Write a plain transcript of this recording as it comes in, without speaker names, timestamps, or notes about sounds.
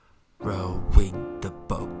rowing the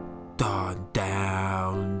boat on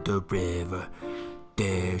down the river.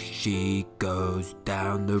 There she goes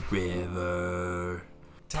down the river.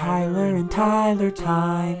 Tyler and Tyler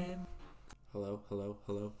time. Hello.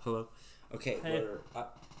 Okay, Hey. we're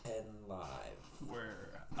up and live.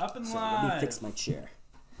 We're up and So live. let me fix my chair.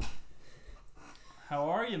 How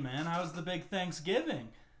are you, man? How's the big Thanksgiving?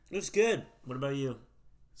 It was good. What about you?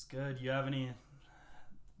 It's good. You have any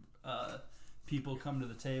people come to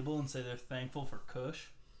the table and say they're thankful for Kush?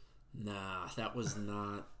 Nah, that was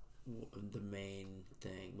not the main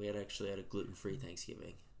thing. We actually had a gluten-free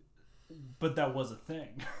Thanksgiving. But that was a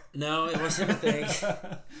thing. No, it wasn't a thing.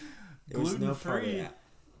 There was no part of Gluten-free. that.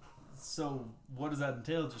 So what does that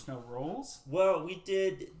entail? Just no rolls? Well,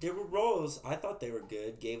 there were rolls. I thought they were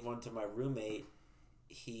good. Gave one to my roommate.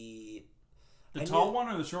 The tall one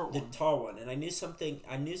or the short one? The tall one. And I knew something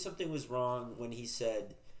was wrong when he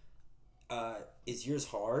said, is yours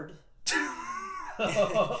hard?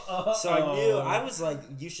 So I was like,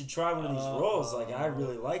 you should try one of these rolls. Like, I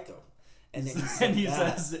really like them. And then he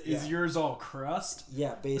says, is yours all crust?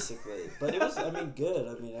 Yeah, basically. But it was, good.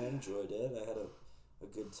 I enjoyed it. I had a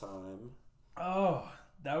good time. Oh,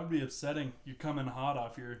 that would be upsetting. You're coming hot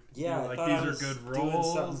off your... Yeah, like, I thought these I are was good doing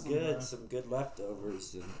rolls. something good, some good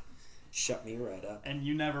leftovers, and shut me right up. And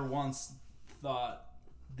you never once thought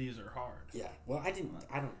these are hard. Yeah, well, I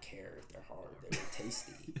don't care if they're hard. They were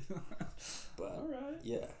tasty. But, all right.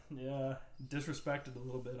 Yeah. Yeah, disrespected a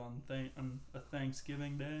little bit on a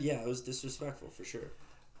Thanksgiving day. Yeah, it was disrespectful for sure.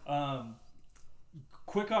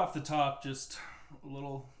 Quick off the top, just a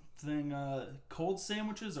little thing. Cold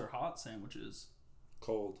sandwiches or hot sandwiches?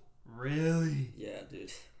 Cold. Really? Yeah,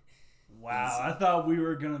 dude. Wow, I thought we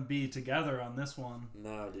were going to be together on this one.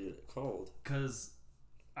 No, dude, cold. Because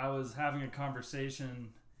I was having a conversation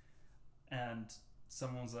and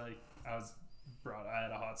someone was like, I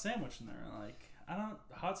had a hot sandwich in there. And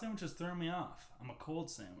hot sandwiches throw me off. I'm a cold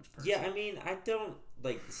sandwich person. Yeah, I don't,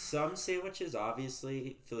 like, some sandwiches,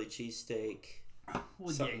 obviously, Philly cheesesteak, Well,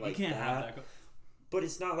 something yeah, you like can't that. have that. But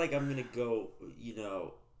it's not like I'm going to go,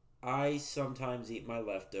 I sometimes eat my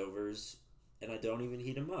leftovers, and I don't even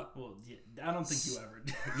heat them up. Well, yeah, I don't think you ever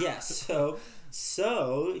do. Yeah,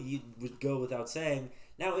 so you would go without saying.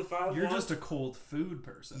 Now, if You're just a cold food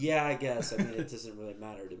person. Yeah, I guess. It doesn't really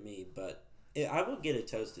matter to me, but I will get a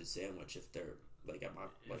toasted sandwich if they're, like,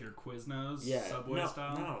 if you're Quiznos, yeah, Subway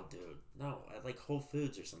style? No, dude. No, I like Whole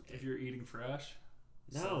Foods or something. If you're eating fresh,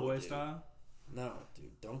 No, Subway dude. style? No,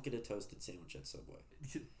 dude. Don't get a toasted sandwich at Subway.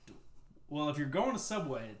 Well, if you're going to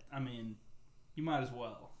Subway, you might as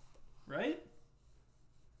well. Right?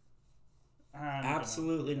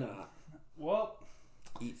 Absolutely not. Well,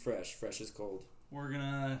 Eat fresh. Fresh is cold. we're going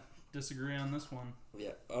to disagree on this one.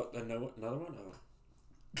 Yeah. Oh, another one?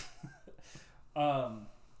 Oh.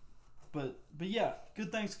 But yeah,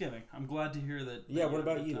 good Thanksgiving. I'm glad to hear that. Yeah, that what had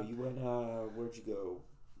a about good you? time. You went, where'd you go?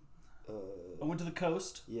 I went to the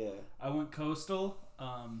coast. Yeah. I went coastal.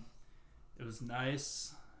 It was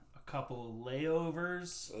nice. A couple of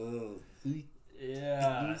layovers.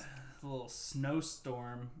 Yeah, a little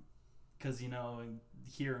snowstorm. Because,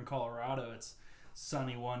 here in Colorado, it's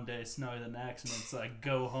sunny one day, snowy the next, and it's like,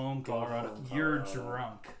 go home, Colorado. Go home, You're Colorado.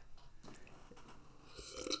 drunk.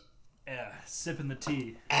 Yeah, sipping the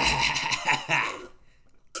tea.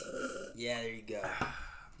 Yeah, there you go.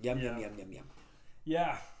 Yum.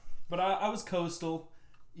 Yeah, but I was coastal,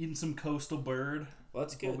 eating some coastal bird. Well,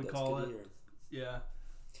 that's good. What we That's call good it. to hear. Yeah.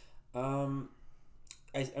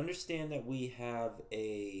 I understand that we have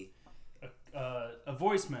a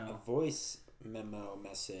voicemail. voice memo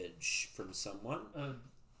message from someone.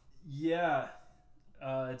 Yeah.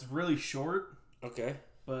 It's really short, Okay.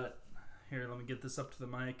 but here, let me get this up to the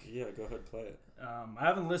mic. Yeah, go ahead, play it. I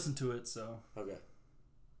haven't listened to it, so. Okay.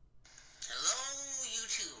 Hello,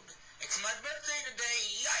 YouTube. It's my birthday today.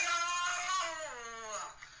 Yo!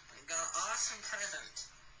 I got an awesome present.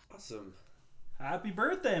 Awesome. Happy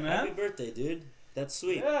birthday, man. Happy birthday, dude. That's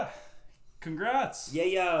sweet. Yeah. Congrats.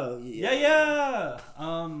 Yeah. Yeah.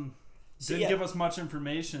 So, Didn't give us much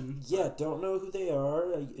information. Yeah, don't know who they are.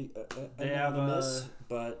 They have anonymous,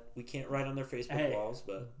 but we can't write on their Facebook walls.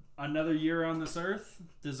 But another year on this earth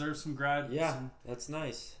deserves some gratitude. yeah, that's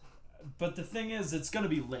nice. But the thing is, it's gonna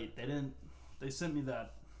be late. They sent me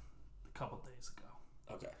that a couple days ago.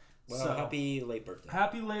 Okay. Well, So, happy late birthday.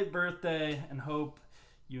 Happy late birthday, and hope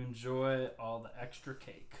you enjoy all the extra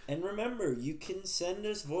cake. And remember, you can send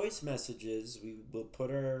us voice messages. We will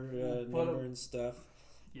put our number and stuff.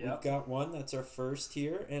 Yep. We've got one that's our first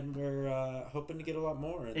here, and we're hoping to get a lot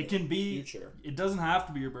more in the future. It doesn't have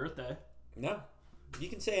to be your birthday. No, you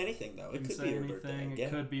can say anything though. It could be your birthday. It Again.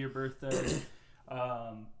 could be your birthday.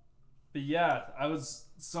 But yeah, I was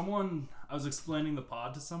explaining the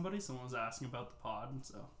pod to somebody. Someone was asking about the pod, and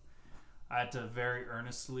so I had to very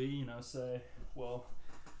earnestly, say, well,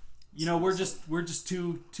 we're just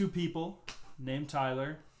two people named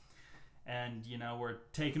Tyler, and we're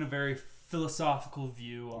taking a very philosophical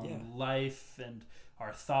view on life and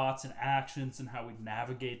our thoughts and actions and how we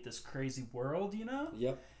navigate this crazy world,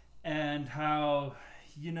 Yep. and how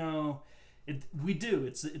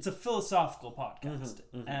it's a philosophical podcast,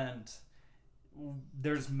 and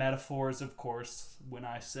there's metaphors, of course. When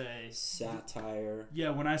I say satire,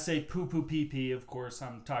 when I say poo poo pee pee, of course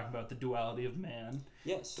I'm talking about the duality of man.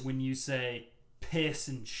 Yes. When you say piss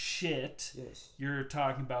and shit, yes, you're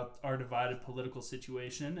talking about our divided political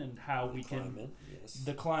situation and how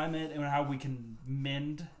the climate and how we can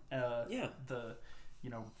mend the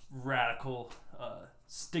radical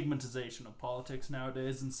stigmatization of politics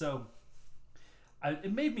nowadays. And so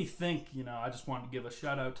it made me think, I just wanted to give a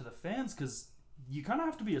shout out to the fans, because you kind of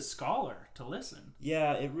have to be a scholar to listen.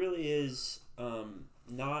 Yeah, it really is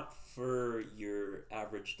not for your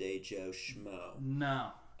average day Joe Schmo. No.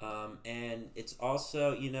 And it's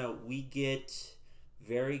also, we get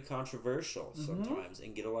very controversial sometimes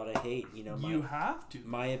and get a lot of hate. You have to.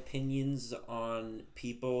 My opinions on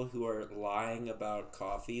people who are lying about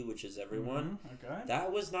coffee, which is everyone, okay,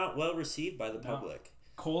 that was not well received by the public.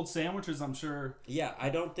 Cold sandwiches, I'm sure. Yeah, I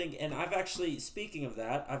don't think, and I've actually, speaking of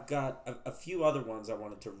that, I've got a few other ones I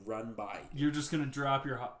wanted to run by. You're just going to drop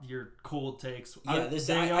your cold takes. Yeah,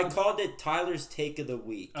 I called it Tyler's Take of the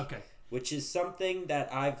Week. Okay. Which is something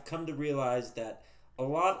that I've come to realize that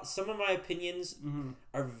some of my opinions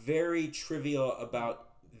are very trivial about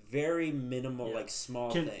very minimal,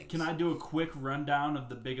 small things. Can I do a quick rundown of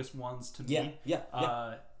the biggest ones to me?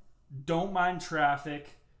 Yeah. Don't mind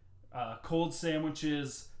traffic. Cold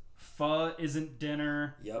sandwiches, pho isn't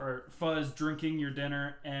dinner, or pho is drinking your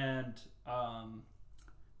dinner, and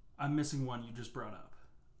I'm missing one you just brought up.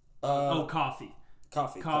 Coffee.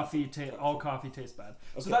 All coffee tastes bad.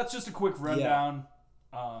 Okay. So that's just a quick rundown.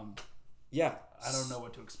 Yeah. I don't know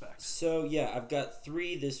what to expect. So I've got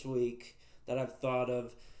 3 this week that I've thought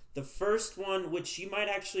of. The first one, which you might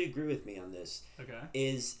actually agree with me on this,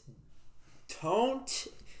 is don't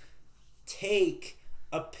take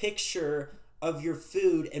a picture of your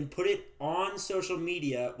food and put it on social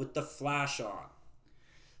media with the flash on.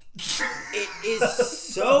 It is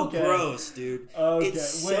so gross, dude. It's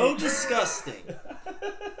so disgusting.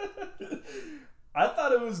 I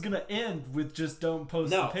thought it was going to end with just don't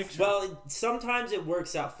post the picture. Well, sometimes it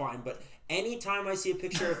works out fine, but anytime I see a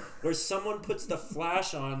picture where someone puts the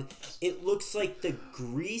flash on, it looks like the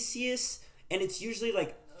greasiest, and it's usually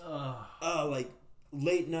like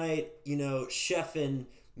late night, chefing,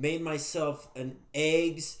 made myself an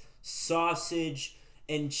eggs, sausage,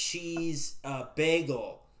 and cheese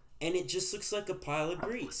bagel, and it just looks like a pile of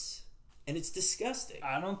grease, and it's disgusting.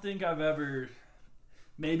 I don't think I've ever.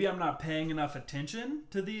 Maybe I'm not paying enough attention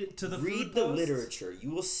to the Read food the posts. literature.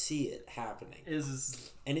 You will see it happening.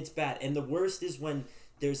 And it's bad. And the worst is when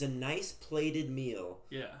there's a nice plated meal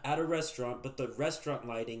at a restaurant, but the restaurant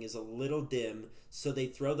lighting is a little dim, so they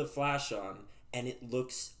throw the flash on, and it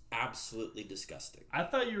looks absolutely disgusting. I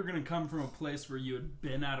thought you were going to come from a place where you had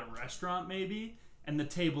been at a restaurant, maybe, and the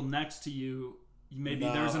table next to you,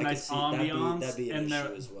 there's a nice ambiance, that'd be an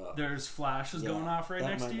issue as well. There's flashes going off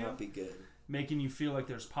next to you. That might not be good. Making you feel like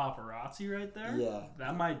there's paparazzi right there. Yeah.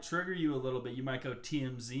 That might trigger you a little bit. You might go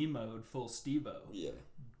TMZ mode, full Steve-O. Yeah.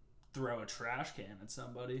 Throw a trash can at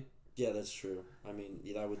somebody. Yeah, that's true. I mean,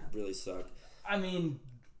 that would really suck. I mean,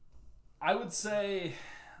 I would say...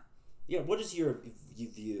 Yeah, what is your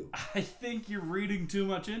view? I think you're reading too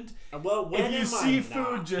much into... Well, when if you see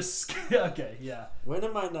food, just... Okay, yeah. When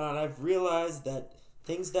am I not? I've realized that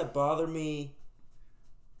things that bother me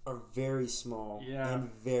are very small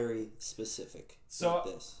and very specific. So like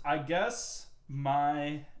this. I guess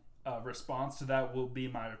my response to that will be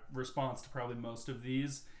my response to probably most of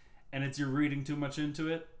these, and it's you're reading too much into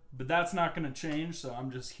it. But that's not going to change, so I'm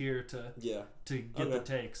just here to get the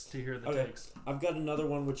takes, to hear the takes. I've got another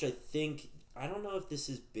one which I don't know if this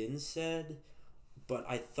has been said, but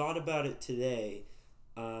I thought about it today.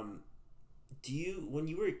 When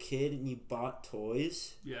you were a kid and you bought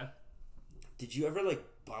toys? Yeah. Did you ever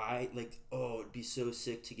buy it'd be so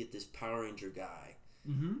sick to get this Power Ranger guy,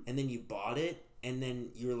 and then you bought it, and then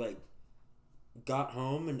you were got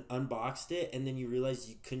home and unboxed it, and then you realized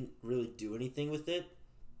you couldn't really do anything with it?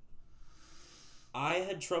 I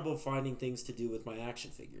had trouble finding things to do with my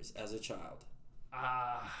action figures as a child.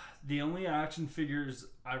 The only action figures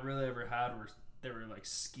I really ever had were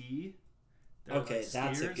ski, Okay,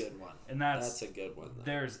 that's a good one. And that's a good one. Though.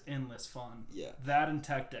 There's endless fun. Yeah. That and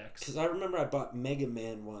Tech Decks. Because I remember I bought Mega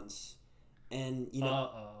Man once, and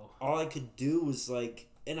all I could do was like,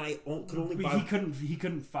 and I could only buy. He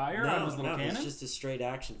couldn't fire on his little cannon. It's just a straight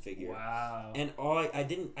action figure. Wow. And I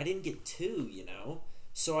didn't get 2,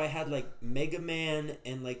 so I had like Mega Man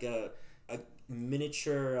and like a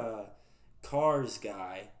miniature Cars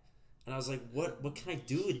guy. And I was like, what can I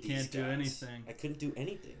do with these guys? Can't do anything. I couldn't do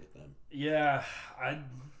anything with them. Yeah,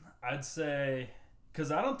 I'd say,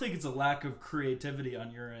 because I don't think it's a lack of creativity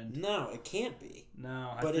on your end. No, it can't be.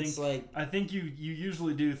 No, I think you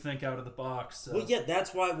usually do think out of the box. So. Well, yeah,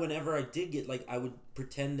 that's why whenever I did get, like, I would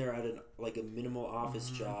pretend they're at a minimal office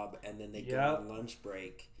job, and then they go on lunch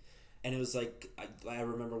break. And it was like, I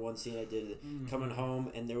remember one scene I did coming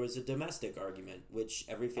home, and there was a domestic argument, which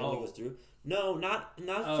every family goes through. No, not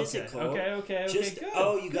physical. Okay. Just,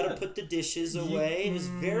 good. You got to put the dishes away. It was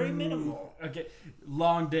very minimal. Okay,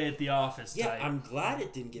 long day at the office. Yeah, type. I'm glad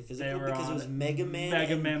it didn't get physical because it was Mega Man.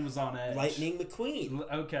 Mega Man was on edge. Lightning McQueen.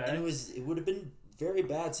 Okay, and it would have been very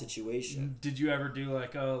bad situation. Did you ever do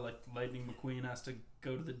like Lightning McQueen has to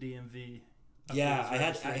go to the DMV? Yeah, I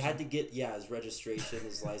had to get his registration,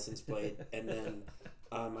 his license plate, and then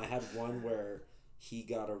I had one where he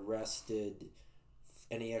got arrested,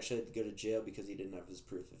 and he actually had to go to jail because he didn't have his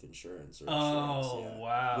proof of insurance.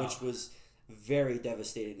 Wow! Which was very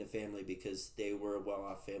devastating to family because they were a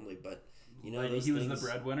well-off family, but those he things, was the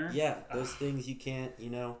breadwinner. Yeah, those things you can't.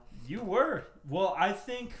 You were I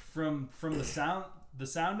think from the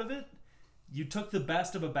sound of it, you took the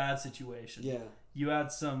best of a bad situation. Yeah. You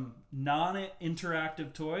had some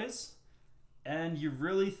non-interactive toys, and you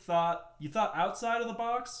really thought outside of the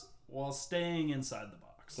box while staying inside the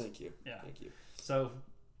box. Thank you. Yeah. Thank you. So,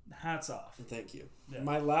 hats off. Thank you. Yeah.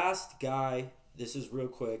 My last guy, this is real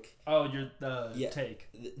quick. Oh, your take.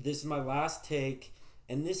 This is my last take,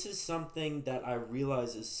 and this is something that I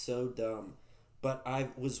realize is so dumb. But I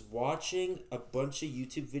was watching a bunch of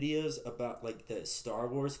YouTube videos about like the Star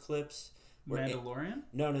Wars clips. Mandalorian?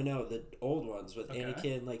 No, the old ones with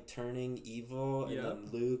Anakin like turning evil and then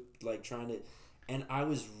Luke like trying to, and I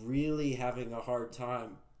was really having a hard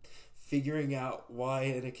time figuring out why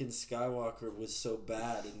Anakin Skywalker was so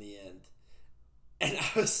bad in the end. And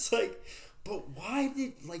I was like, but why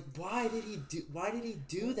did he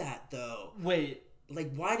do that though? Wait.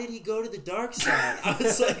 Like, why did he go to the dark side? I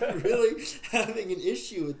was like really having an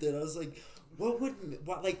issue with it. I was like,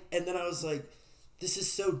 and then I was like, this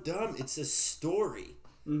is so dumb. It's a story.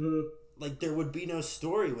 Mm-hmm. Like, there would be no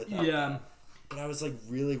story without that. But I was, like,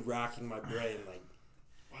 really racking my brain. Like,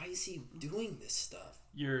 why is he doing this stuff?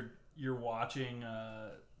 You're watching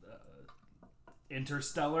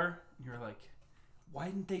Interstellar. You're like, why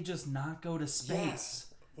didn't they just not go to space?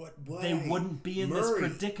 Yeah. What? They wouldn't be in this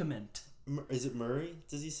predicament. Is it Murray?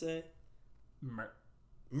 Does he say?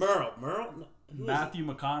 Merle. No. Matthew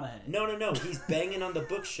McConaughey. No. He's banging on the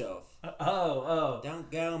bookshelf. Oh. Don't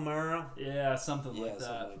go, Merle. Yeah, something like that.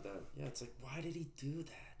 Something like that. Yeah, it's like, why did he do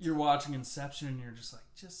that? You're watching Inception and you're just like,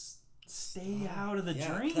 just stay out of the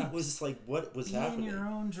dream. That was like what was happening. Be in your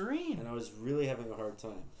own dream. And I was really having a hard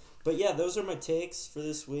time. But yeah, those are my takes for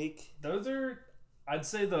this week. Those are, I'd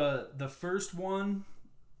say the first one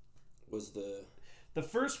was the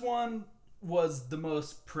first one was the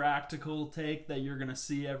most practical take that you're gonna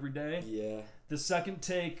see every day. Yeah. The second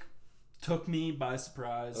take took me by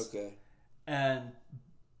surprise. Okay. And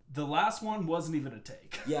the last one wasn't even a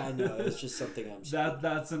take. Yeah, I know. It's just something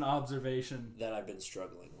that's an observation that I've been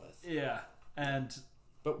struggling with. Yeah,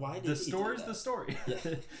 but why did the story's the story?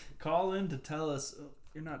 Yeah. Call in to tell us. Oh,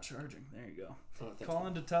 you're not charging. There you go. Oh, call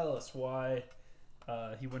in to tell us why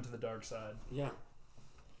he went to the dark side. Yeah.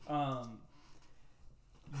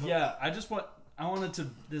 Yeah, I don't want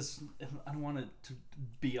it to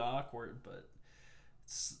be awkward, but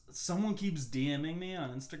someone keeps DMing me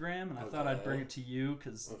on Instagram, and I thought I'd bring it to you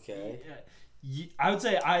because I would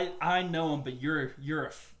say I know him, but you're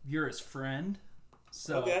his friend,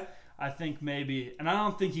 so I think maybe, and I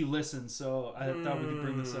don't think he listens, so I thought we could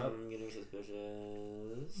bring this up. I'm getting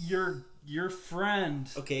suspicious. Your friend.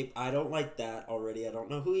 Okay, I don't like that already. I don't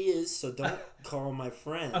know who he is, so don't call him my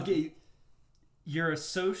friend. Okay. Your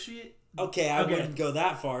associate. Okay, I wouldn't go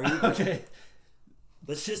that far either. Okay.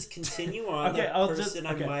 Let's just continue on. Okay, I'll person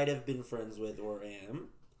I might have been friends with or am.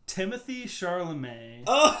 Timothy Chalamet.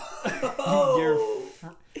 Oh!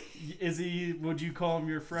 Is he, would you call him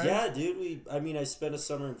your friend? Yeah, dude. I spent a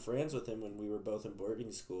summer in France with him when we were both in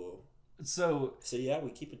boarding school. So yeah, we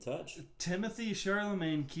keep in touch. Timothy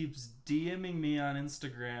Chalamet keeps DMing me on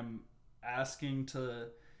Instagram asking to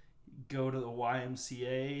go to the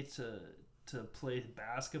YMCA to play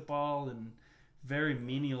basketball, and very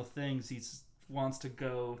menial things. He wants to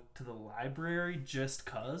go to the library just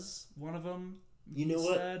 'cause one of them. You know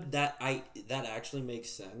what? That actually makes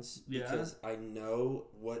sense because I know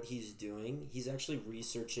what he's doing. He's actually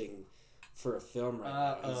researching for a film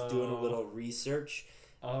right now. He's doing a little research.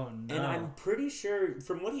 Oh no! And I'm pretty sure,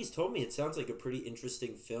 from what he's told me, it sounds like a pretty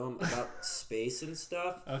interesting film about space and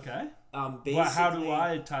stuff. Okay. Well, how do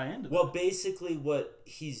I tie into that? Well, basically, what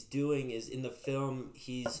he's doing is in the film,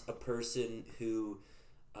 he's a person who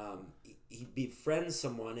he befriends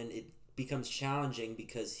someone, and it becomes challenging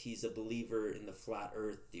because he's a believer in the flat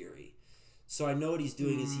Earth theory. So I know what he's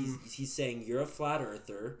doing is he's saying, "You're a flat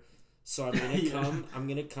earther." So I'm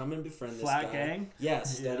gonna come and befriend this guy. Flat gang? Yeah,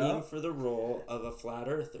 studying for the role of a flat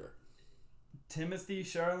earther. Timothy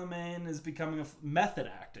Chalamet is becoming method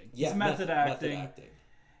acting. Yeah, he's method acting.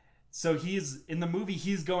 So he's in the movie.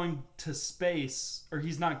 He's going to space, or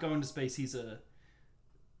he's not going to space. He's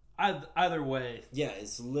either way. Yeah,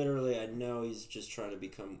 it's literally. I know he's just trying to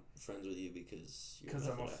become friends with you because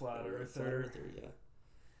I'm a flat earther. Flat earther, yeah.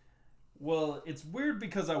 Well, it's weird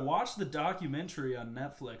because I watched the documentary on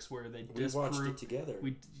Netflix where they disproved... We watched it together.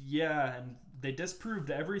 And they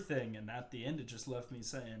disproved everything, and at the end it just left me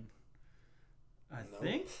saying, I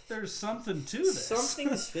think there's something to this.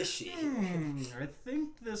 Something's fishy. I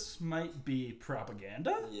think this might be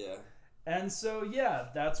propaganda. Yeah. And so,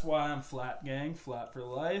 that's why I'm flat gang, flat for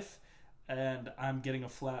life, and I'm getting a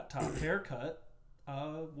flat top haircut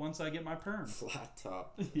once I get my perm. Flat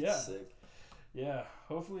top. Yeah. Sick. Yeah,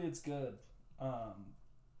 hopefully it's good.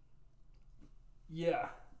 Yeah.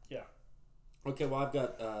 Okay, well, I've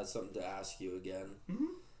got something to ask you again. Mm-hmm.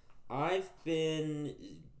 I've been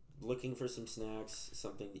looking for some snacks,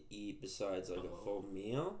 something to eat besides like a full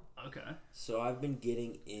meal. Okay. So I've been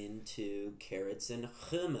getting into carrots and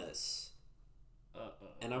hummus.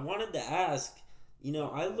 And I wanted to ask,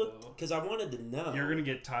 I looked, because I wanted to know. You're going to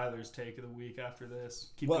get Tyler's take of the week after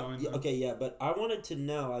this. Keep going. Okay, yeah, but I wanted to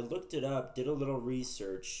know. I looked it up, did a little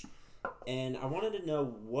research, and I wanted to know,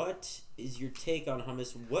 what is your take on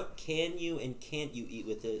hummus? What can you and can't you eat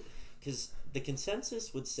with it? Because the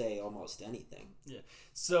consensus would say almost anything. Yeah.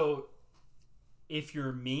 So, if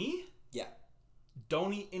you're me... Yeah.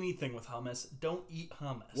 Don't eat anything with hummus. Don't eat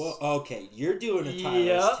hummus. Well, okay. You're doing a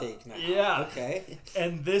Tyler's take now. Yeah. Okay.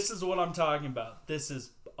 And this is what I'm talking about. This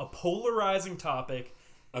is a polarizing topic.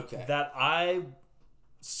 Okay. That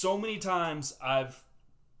so many times I've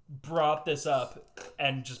brought this up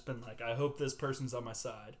and just been like, I hope this person's on my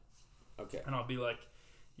side. Okay. And I'll be like,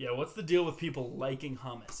 yeah, what's the deal with people liking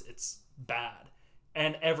hummus? It's bad.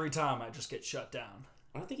 And every time I just get shut down.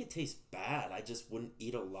 I don't think it tastes bad. I just wouldn't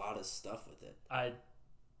eat a lot of stuff with it. I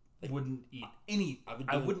wouldn't eat any.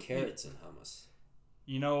 I would do carrots and hummus.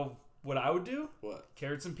 You know what I would do? What?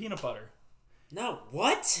 Carrots and peanut butter. No,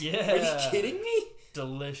 what? Yeah. Are you kidding me?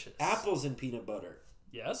 Delicious. Apples and peanut butter.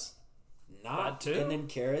 Yes. Not that too. And then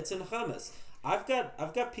carrots and hummus. I've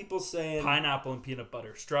got people saying pineapple and peanut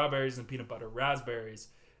butter, strawberries and peanut butter, raspberries.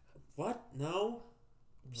 What? No.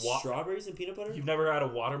 Strawberries and peanut butter? You've never had a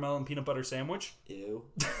watermelon peanut butter sandwich? Ew.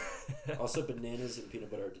 Also, bananas and peanut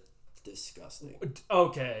butter are disgusting.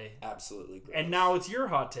 Okay. Absolutely gross. And now it's your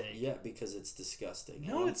hot take. Yeah, because it's disgusting.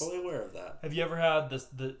 No, I'm fully aware of that. Have you ever had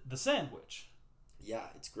the sandwich? Yeah,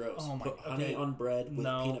 it's gross. Oh my. Put honey on bread with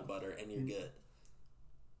peanut butter, and you're good.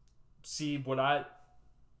 See what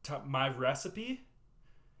my recipe,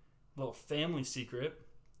 little family secret.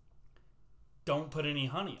 Don't put any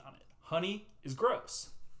honey on it. Honey is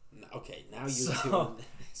gross. Okay, now you're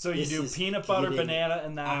So you do peanut butter, banana,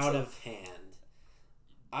 and that's out of hand.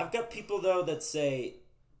 I've got people though that say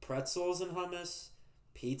pretzels and hummus,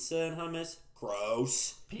 pizza and hummus,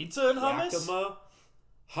 gross. Pizza and hummus.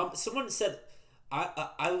 Yakima. Someone said,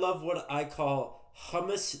 I love what I call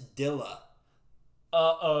hummus-dilla.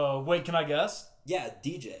 Wait, can I guess? Yeah,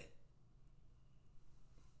 DJ.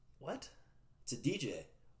 What? It's a DJ.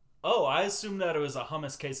 Oh, I assumed that it was a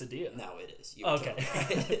hummus quesadilla. No, it is. Okay.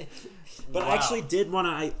 Totally right. But I actually did want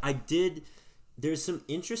to... There's some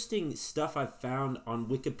interesting stuff I found on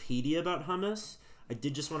Wikipedia about hummus. I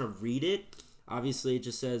did just want to read it. Obviously, it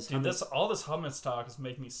just says... Dude, all this hummus talk is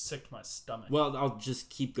making me sick to my stomach. Well, I'll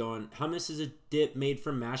just keep going. Hummus is a dip made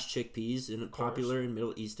from mashed chickpeas and popular in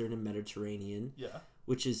Middle Eastern and Mediterranean. Yeah.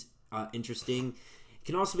 Which is interesting. It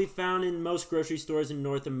can also be found in most grocery stores in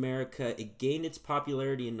North America. It gained its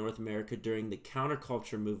popularity in North America during the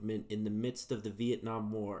counterculture movement in the midst of the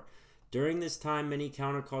Vietnam War. During this time, many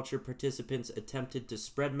counterculture participants attempted to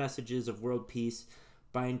spread messages of world peace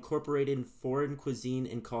by incorporating foreign cuisine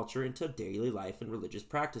and culture into daily life and religious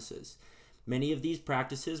practices. Many of these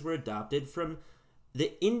practices were adopted from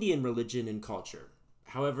the Indian religion and culture.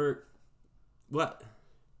 However, What?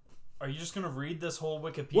 Are you just going to read this whole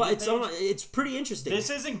Wikipedia Well, page? It's pretty interesting. This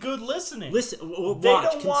isn't good listening. Listen,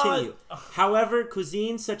 watch, continue. However,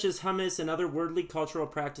 cuisines such as hummus and other worldly cultural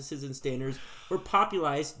practices and standards were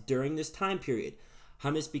popularized during this time period.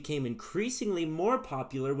 Hummus became increasingly more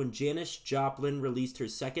popular when Janis Joplin released her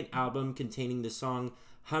second album containing the song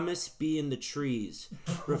Hummus Be in the Trees,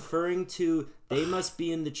 referring to they must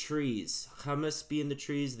be in the trees. Hummus be in the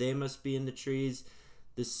trees, they must be in the trees.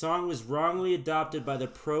 The song was wrongly adopted by the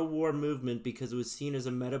pro-war movement because it was seen as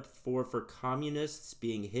a metaphor for communists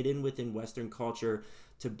being hidden within Western culture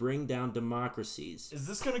to bring down democracies. Is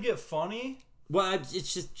this going to get funny? Well,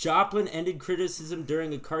 it's just Joplin ended criticism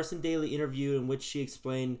during a Carson Daly interview in which she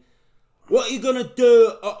explained, "What you gonna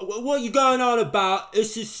do? What you going on about?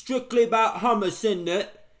 This is strictly about hummus, isn't it?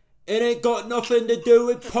 It ain't got nothing to do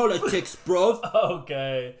with politics, bruv.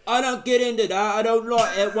 Okay. I don't get into that. I don't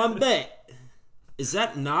like it one bit." Is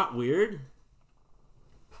that not weird?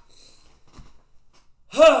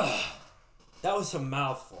 That was a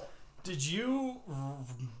mouthful. Did you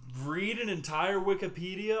read an entire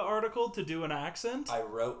Wikipedia article to do an accent? I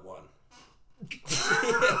wrote one.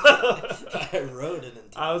 I wrote an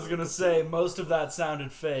entire I was going to say, most of that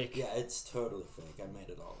sounded fake. Yeah, it's totally fake. I made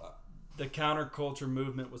it all up. The counterculture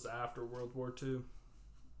movement was after World War II.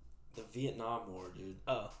 The Vietnam War, dude.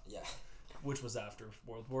 Oh. Yeah. Which was after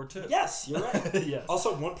World War II. Yes, you're right. Yes.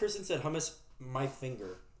 Also, one person said hummus, my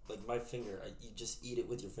finger. Like, my finger. You just eat it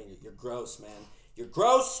with your finger. You're gross, man. You're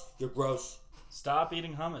gross. You're gross. Stop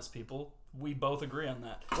eating hummus, people. We both agree on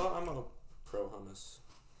that. Well, I'm a pro hummus.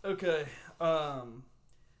 Okay. I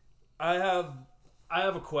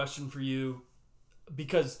have a question for you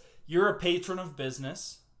because you're a patron of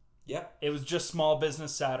business. Yeah. It was just Small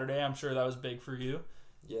Business Saturday. I'm sure that was big for you.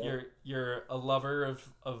 Yeah. You're a lover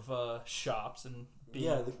of shops and being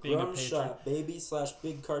a patron. Grum Shop,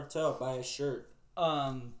 baby/Big Cartel. Buy a shirt.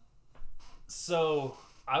 So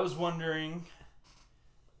I was wondering.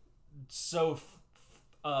 So,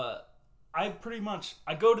 I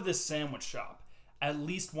go to this sandwich shop at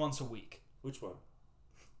least once a week. Which one?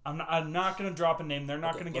 I'm not gonna drop a name. They're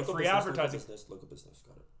not gonna get free advertising. Local business.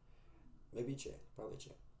 Got it. Maybe Jay. Probably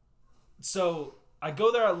Jay. So I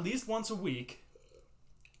go there at least once a week.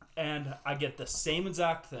 And I get the same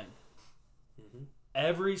exact thing. Mm-hmm.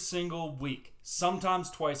 Every single week.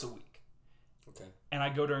 Sometimes twice a week. Okay. And I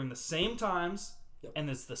go during the same times. Yep. And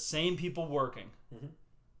it's the same people working. Mm-hmm.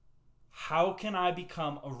 How can I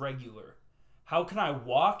become a regular? How can I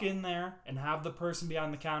walk in there and have the person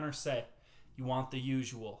behind the counter say, "You want the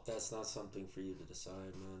usual"? That's not something for you to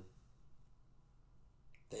decide, man.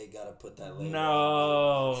 They gotta put that label.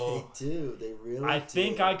 No. They do. They really do. I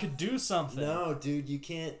think I could do something. No, dude, you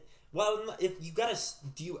can't. Well, if you gotta,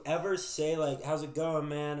 do you ever say like, "How's it going,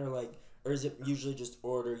 man?" or is it usually just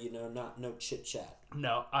order? No chit chat.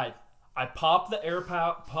 No, I pop the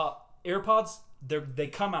AirPods. They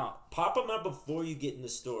come out. Pop them out before you get in the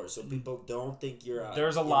store, so people don't think you're out.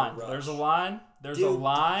 There's a line. There's a line.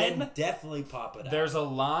 Then definitely pop it out. There's a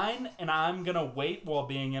line, and I'm gonna wait while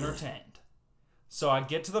being entertained. So I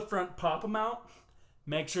get to the front, pop them out,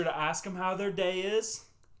 make sure to ask them how their day is,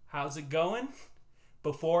 how's it going,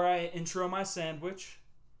 before I intro my sandwich.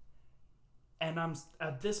 And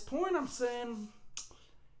at this point, I'm saying,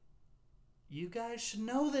 you guys should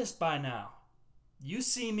know this by now. You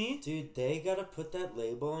see me. Dude, they gotta put that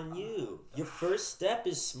label on you. Your first step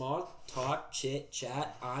is small talk, chit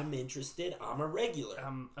chat. I'm interested. I'm a regular.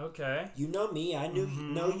 Okay. You know me. I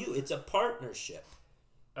know you. It's a partnership.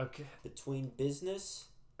 Okay. Between business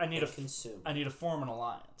and consumer. I need to form an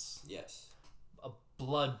alliance. Yes. A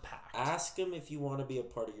blood pact. Ask them if you want to be a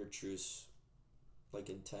part of your truce. Like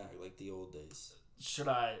in tag, like the old days. Should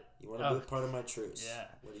I? You want to be a part of my truce. Yeah.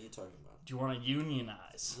 What are you talking about? Do you want to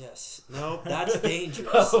unionize? Yes. No, that's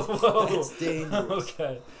dangerous. That's dangerous.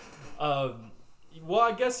 Okay. Well,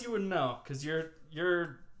 I guess you would know, because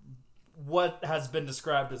you're what has been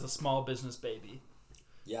described as a small business baby.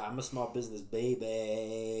 Yeah, I'm a small business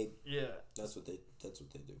baby. Yeah. That's what they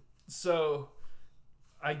do. So,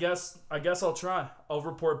 I guess I'll try. I'll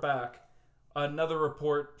report back. Another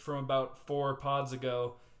report from about 4 pods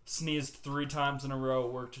ago. Sneezed 3 times in a row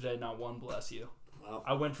at work today. Not one bless you. Wow.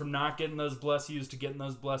 I went from not getting those bless yous to getting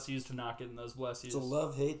those bless yous to not getting those bless yous. It's a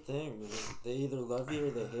love-hate thing, man. They either love you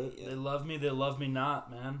or they hate you. They love me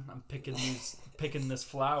not, man. I'm picking this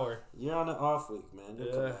flower. You're on an off week, man.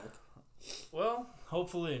 You'll come back. Well,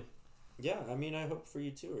 hopefully. Yeah, I mean, I hope for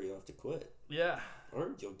you too, or you'll have to quit. Yeah.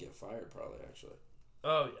 Or you'll get fired, probably, actually.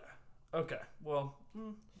 Oh, yeah. Okay. Well.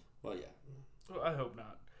 Well, yeah. Well, I hope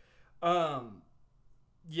not.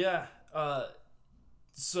 Yeah.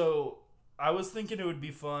 So, I was thinking it would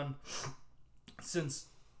be fun since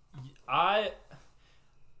I'm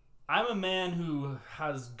a man who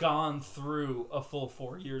has gone through a full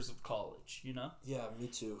 4 years of college, you know? Yeah, me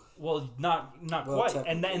too. Well, not quite.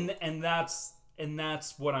 And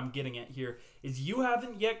that's what I'm getting at here is you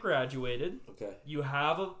haven't yet graduated. Okay. You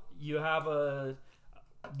have a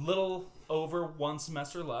little over 1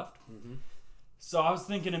 semester left. Mm-hmm. So I was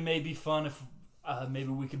thinking it may be fun if maybe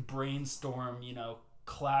we could brainstorm,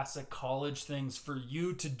 classic college things for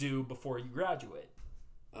you to do before you graduate.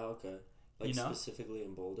 Oh, okay. Like specifically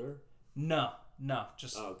in Boulder? No,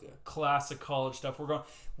 just classic college stuff.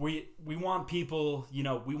 We want people,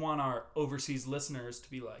 we want our overseas listeners to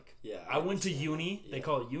be like, I went to uni. They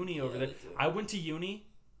call it uni over there. I went to uni.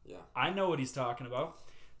 Yeah. I know what he's talking about.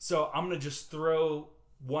 So I'm going to just throw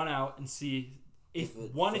one out and see if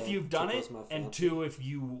you've done it, and 2, if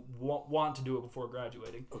you want to do it before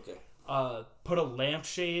graduating. Okay. Put a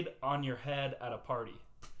lampshade on your head at a party.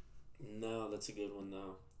 No, that's a good one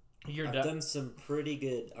though. I've done some pretty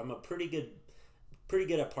good. I'm pretty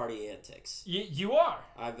good at party antics. You are.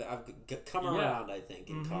 I've come around, I think,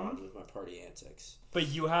 in college with my party antics. But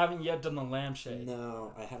you haven't yet done the lampshade.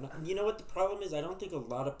 No, I haven't. You know what the problem is? I don't think a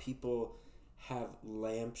lot of people have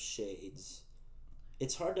lampshades.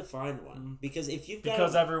 It's hard to find one because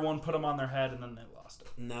everyone put them on their head and then they lost it.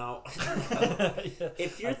 No.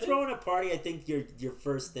 If you're throwing a party, I think your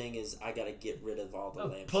first thing is I gotta get rid of all the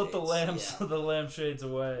lampshades. Put the lampshades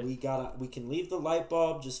away. We can leave the light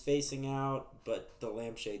bulb just facing out, but the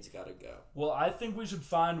lampshades gotta go. Well, I think we should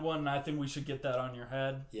find one, and I think we should get that on your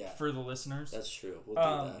head. For the listeners. That's true. We'll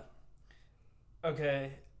do that.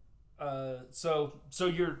 Okay. So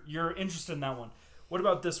you're interested in that one. What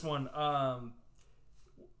about this one?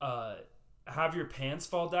 Have your pants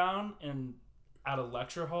fall down at a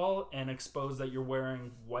lecture hall and expose that you're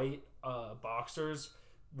wearing white boxers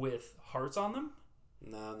with hearts on them.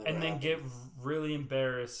 No, never and then happened. get really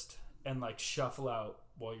embarrassed and like shuffle out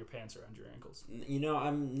while your pants are around your ankles.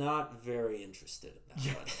 I'm not very interested in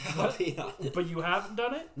that one. I'll be honest. But you haven't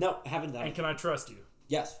done it? No, haven't done it. And can I trust you?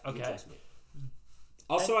 Yes. Okay. You can trust me.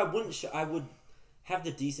 Also, I would have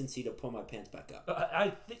the decency to pull my pants back up.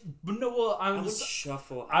 I would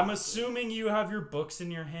shuffle. I'm assuming you have your books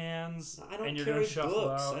in your hands. I don't and you're carry gonna shuffle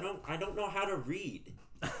books. out. I don't know how to read.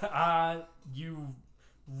 You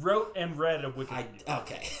wrote and read a Wikipedia.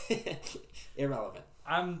 Okay. Irrelevant.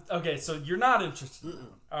 Okay. So you're not interested.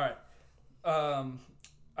 Mm-mm. All right.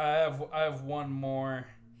 I have one more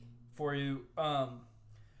for you.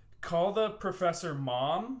 Call the professor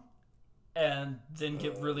mom, and then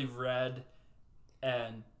get really red.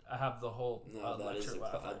 And I have the whole lecture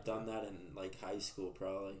laughing. I've done that in like high school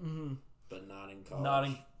probably, but not in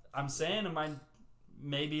college. I'm saying,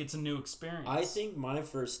 maybe it's a new experience. I think my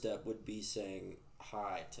first step would be saying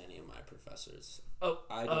hi to any of my professors.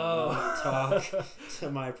 I don't talk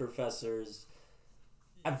to my professors.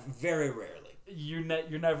 Very rarely.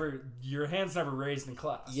 Your hand's never raised in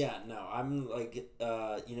class. Yeah, no. I'm like,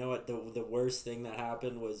 you know what? The worst thing that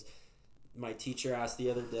happened was my teacher asked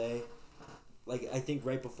the other day. Like, I think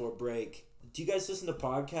right before break, do you guys listen to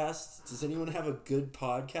podcasts? Does anyone have a good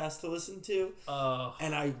podcast to listen to?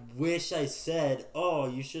 And I wish I said,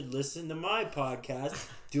 you should listen to my podcast,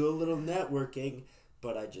 do a little networking,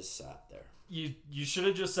 but I just sat there. You should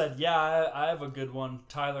have just said, I have a good one,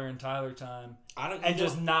 Tyler and Tyler Time,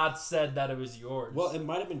 just not said that it was yours. Well, it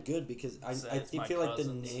might have been good because I feel like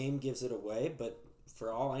the name gives it away, but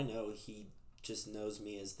for all I know, he just knows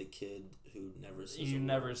me as the kid who never says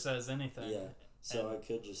never says anything. Yeah, so I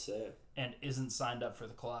could just say it. And isn't signed up for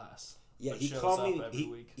the class. Yeah, he called me every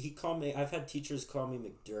week. He called me. I've had teachers call me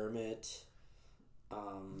McDermott.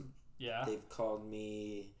 They've called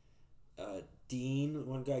me Dean.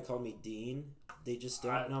 One guy called me Dean. They just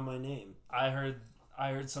don't know my name. I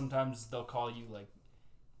heard sometimes they'll call you like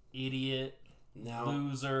idiot,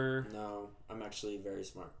 loser. No, I'm actually very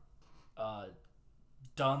smart.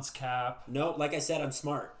 Dunce cap. No, like I said, I'm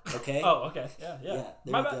smart. Okay. Okay. Yeah.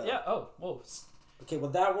 My bad. Yeah. Oh, whoa. Okay.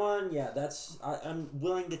 Well, that one. Yeah, I'm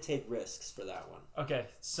willing to take risks for that one. Okay.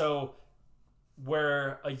 So,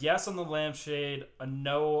 where a yes on the lampshade, a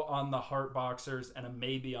no on the heart boxers, and a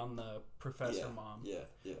maybe on the professor mom.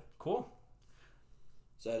 Yeah. Cool.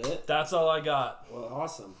 Is that it? That's all I got. Well,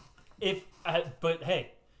 awesome. But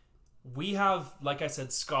hey. We have, like I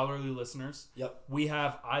said, scholarly listeners. Yep. We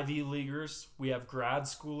have Ivy Leaguers. We have grad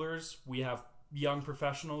schoolers. We have young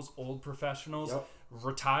professionals, old professionals,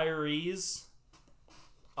 retirees,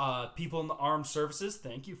 people in the armed services.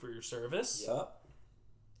 Thank you for your service. Yep.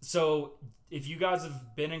 So if you guys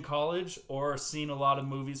have been in college or seen a lot of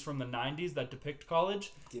movies from the 90s that depict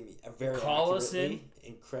college, give me a very call us in.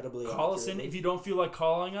 Incredibly Call us in. If you don't feel like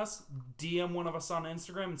calling us, DM one of us on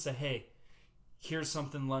Instagram and say, hey, here's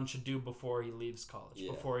something Lund should do before he leaves college,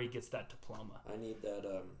 before he gets that diploma. I need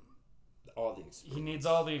that, all the experience. He needs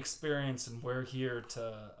all the experience, and we're here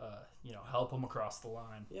to, help him across the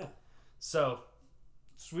line. Yeah. So,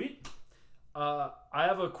 sweet. I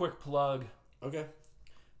have a quick plug. Okay.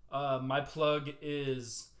 My plug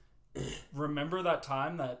is, remember that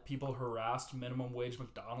time that people harassed minimum wage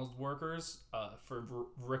McDonald's workers for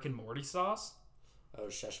Rick and Morty sauce? Oh,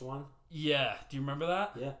 Szechuan? Yeah. Do you remember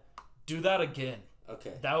that? Yeah. Do that again.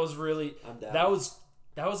 Okay. That was really... I'm down. That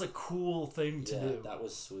was a cool thing to do. That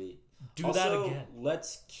was sweet. Do that again.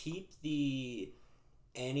 Let's keep the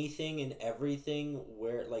anything and everything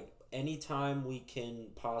where, like, anytime we can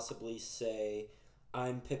possibly say,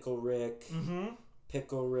 I'm Pickle Rick,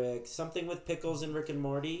 Pickle Rick, something with pickles and Rick and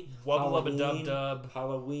Morty. Wubba Lubba Dub Dub.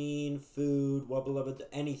 Halloween, food, Wubba Lubba,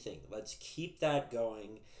 anything. Let's keep that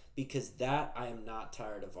going because that I am not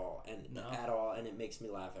tired of at all, and it makes me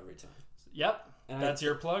laugh every time. Yep. And that's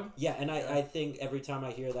your plug? Yeah, and I think every time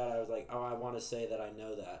I hear that, I was like, oh, I want to say that I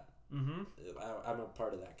know that. Mm-hmm. I'm a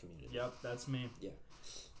part of that community. Yep, that's me. Yeah.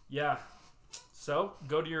 Yeah. So,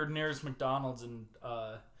 go to your nearest McDonald's and...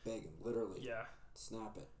 beg him, literally. Yeah.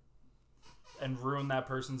 Snap it. And ruin that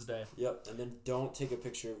person's day. Yep, and then don't take a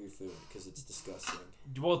picture of your food, because it's disgusting.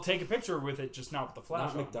 Well, take a picture with it, just not with the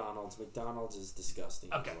flash Not McDonald's. McDonald's is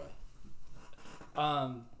disgusting. Okay.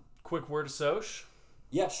 Anyway. Quick word of Soch.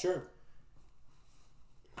 Yeah, sure.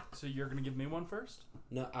 So you're going to give me one first?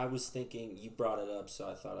 No, I was thinking you brought it up, so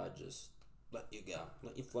I thought I'd just let you go.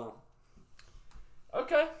 Let you flow.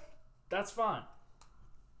 Okay. That's fine.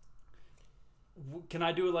 Can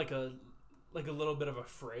I do like a little bit of a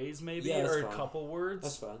phrase maybe? Or a couple words?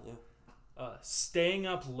 That's fine, yeah. Staying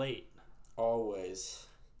up late. Always.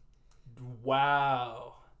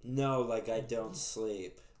 Wow. No, like I don't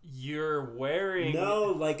sleep. You're wearing... No,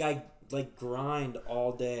 like I grind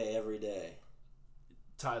all day, every day.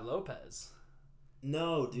 Ty Lopez.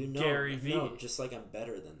 No, dude, no. Gary Vee. No, just like I'm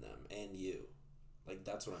better than them and you. Like,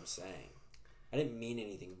 that's what I'm saying. I didn't mean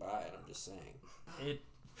anything by it. I'm just saying. It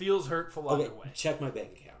feels hurtful either way. Check my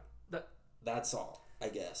bank account. That's all, I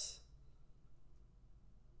guess.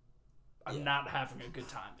 I'm not having a good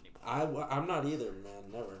time anymore. I'm not either,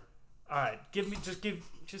 man. Never. All right, give me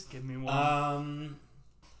one.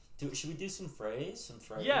 Should we do some phrase? Some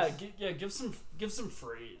phrase? Yeah. Give some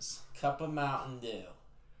phrase. Cup of Mountain Dew.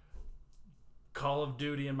 Call of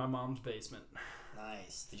Duty in my mom's basement.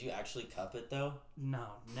 Nice. Did you actually cup it though? No,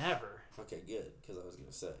 never. Okay, good. Because I was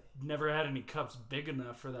gonna say. Never had any cups big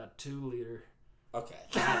enough for that 2-liter. Okay,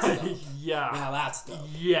 that's dope. Yeah. Now that's dope.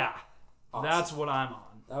 Yeah. Awesome. That's what I'm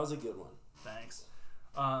on. That was a good one. Thanks.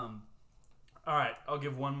 All right, I'll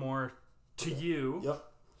give one more to you. Yep.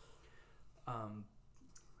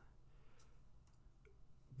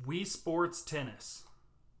 Wii Sports Tennis.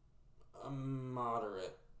 A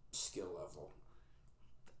moderate skill level.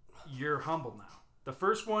 You're humble now. The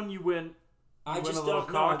first one you went. I just a little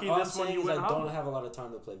don't cocky. know. This one you went I humble. don't have a lot of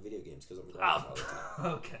time to play video games because I'm grinding all the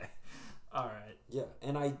time. Okay. All right. Yeah,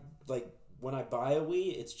 and I when I buy a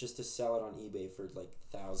Wii, it's just to sell it on eBay for like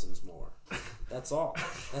thousands more. That's all.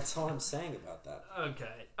 That's all I'm saying about that.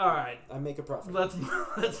 Okay. All right. I make a profit. Let's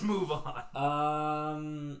move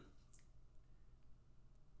on.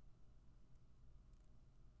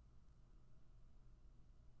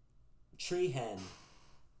 Tree hen.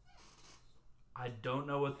 I don't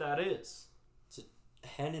know what that is. It's a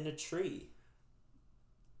hen in a tree.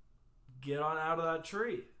 Get on out of that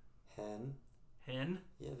tree. Hen. Hen?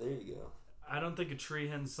 Yeah, there you go. I don't think a tree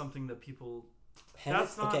hen's something that people... Henna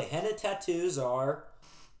tattoos are...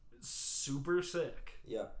 super sick.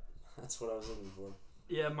 Yep. That's what I was looking for.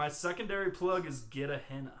 Yeah, my secondary plug is get a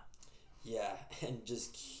henna. Yeah, and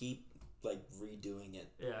just keep, redoing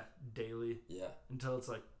it. Yeah, daily. Yeah. Until it's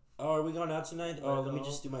like... Oh, are we going out tonight? Oh, let me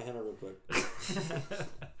just do my henna real quick.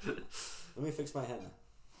 Let me fix my henna.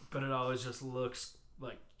 But it always just looks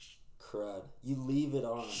like... crud. You leave it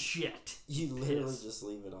on. Shit. You literally just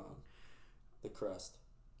leave it on. The crust.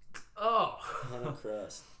 Oh. Henna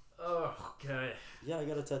crust. Oh, okay. Yeah, I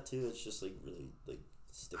got a tattoo. It's just really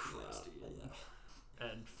sticking crusty out. Yeah.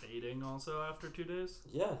 And fading also after 2 days?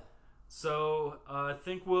 Yeah. So, I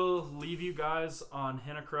think we'll leave you guys on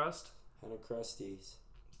henna crust. Henna crusties.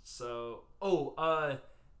 So,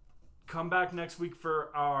 come back next week for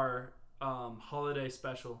our holiday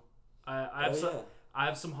special. I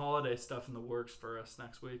have some holiday stuff in the works for us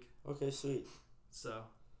next week. Okay, sweet. So,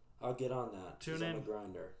 I'll get on that. Tune in. I'm a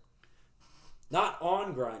grinder. Not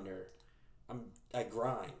on Grindr. I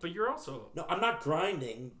grind. But you're also... No, I'm not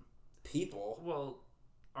grinding people. Well,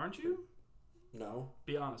 aren't you? No.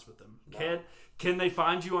 Be honest with them. No. Can they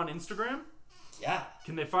find you on Instagram? Yeah.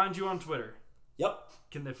 Can they find you on Twitter? Yep.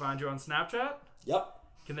 Can they find you on Snapchat? Yep.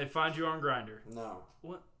 Can they find you on Grindr? No.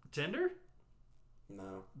 What? Tinder?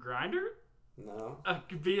 No. Grindr? No.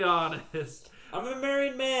 Be honest. I'm a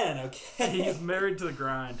married man, okay? He's married to the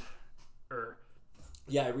grind.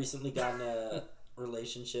 Yeah, I recently got in a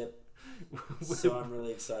relationship, so I'm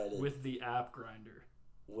really excited. With the app Grindr.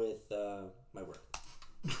 With my work.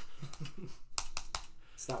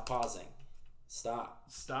 Stop pausing. Stop.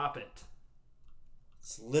 Stop it.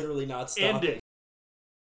 It's literally not stopping. End it.